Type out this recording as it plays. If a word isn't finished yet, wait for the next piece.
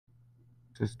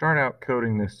to start out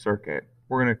coding this circuit,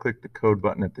 we're going to click the code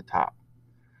button at the top.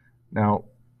 Now,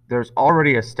 there's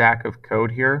already a stack of code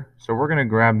here, so we're going to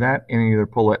grab that and either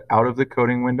pull it out of the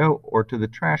coding window or to the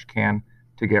trash can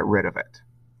to get rid of it.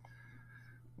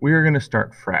 We are going to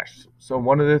start fresh. So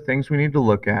one of the things we need to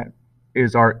look at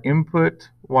is our input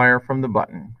wire from the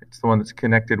button. It's the one that's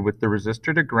connected with the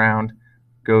resistor to ground,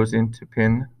 goes into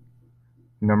pin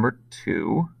number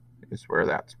 2 is where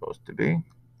that's supposed to be.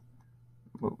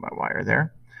 Move my wire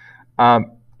there. The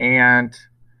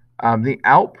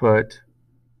output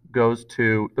goes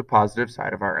to the positive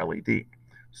side of our LED.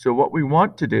 So what we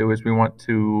want to do is we want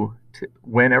to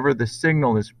whenever the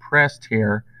signal is pressed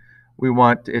here, we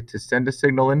want it to send a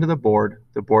signal into the board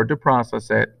to process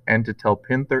it, and to tell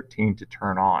pin 13 to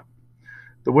turn on.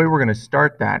 The way we're going to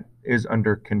start that is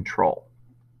under control.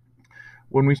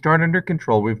 When we start under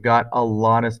control, we've got a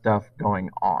lot of stuff going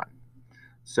on.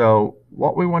 So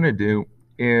what we want to do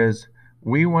is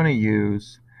we want to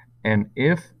use an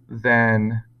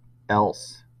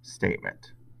if-then-else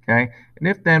statement. Okay? An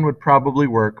if-then would probably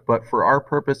work, but for our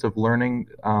purpose of learning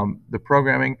the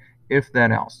programming,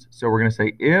 if-then-else. So we're going to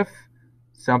say if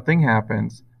something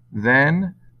happens,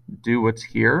 then do what's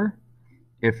here.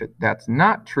 If that's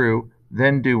not true,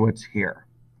 then do what's here.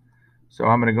 So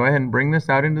I'm going to go ahead and bring this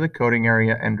out into the coding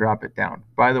area and drop it down.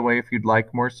 By the way, if you'd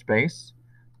like more space,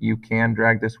 you can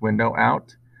drag this window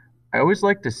out. I always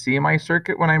like to see my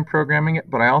circuit when I'm programming it,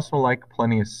 but I also like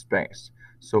plenty of space.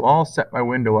 So I'll set my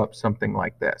window up something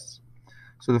like this.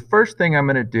 So the first thing I'm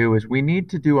going to do is we need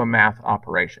to do a math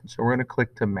operation. So we're going to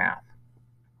click to math.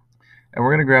 And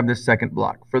we're going to grab this second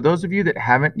block. For those of you that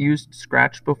haven't used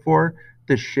Scratch before,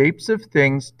 the shapes of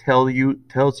things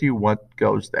tells you what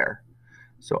goes there.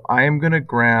 So I am going to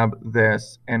grab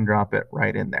this and drop it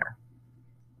right in there.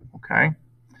 Okay.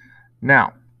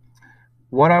 Now,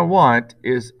 what I want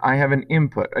is I have an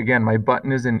input. Again, my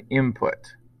button is an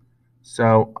input.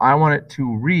 So I want it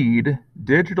to read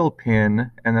digital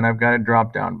pin, and then I've got a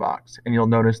drop-down box. And you'll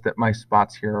notice that my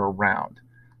spots here are round.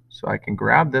 So I can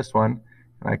grab this one,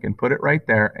 and I can put it right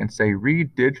there and say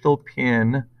read digital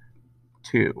pin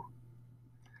 2.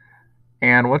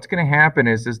 And what's going to happen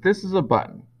is this is a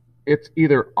button. It's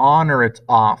either on or it's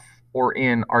off, or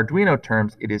in Arduino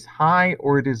terms, it is high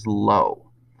or it is low.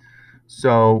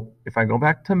 So if I go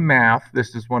back to math,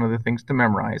 this is one of the things to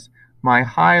memorize. My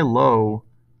high-low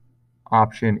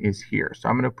option is here. So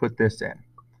I'm going to put this in.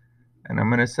 And I'm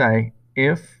going to say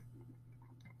if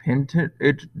pin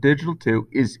digital 2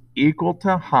 is equal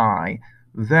to high,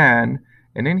 then,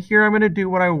 and in here I'm going to do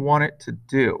what I want it to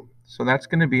do. So that's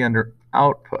going to be under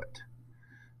output.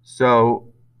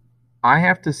 So I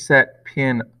have to set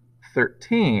pin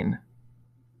 13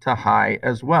 to high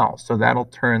as well. So that'll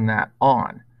turn that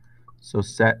on. So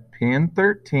set pin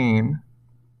 13,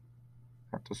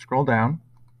 I have to scroll down,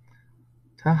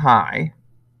 to high.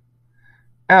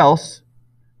 Else,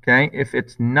 okay, if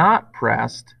it's not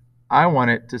pressed, I want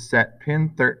it to set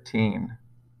pin 13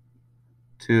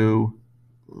 to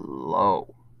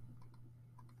low.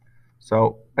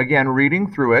 So again, reading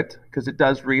through it, because it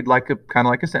does read like kind of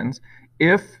like a sentence,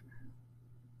 if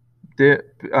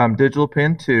digital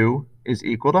pin 2 is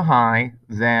equal to high,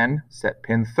 then set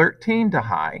pin 13 to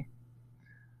high.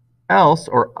 Else,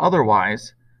 or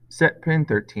otherwise, set pin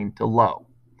 13 to low.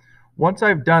 Once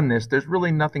I've done this, there's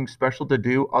really nothing special to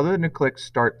do other than to click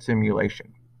Start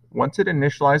Simulation. Once it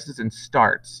initializes and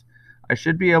starts, I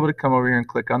should be able to come over here and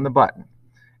click on the button.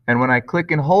 And when I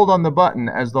click and hold on the button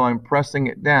as though I'm pressing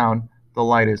it down, the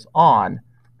light is on.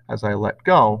 As I let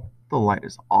go, the light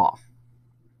is off.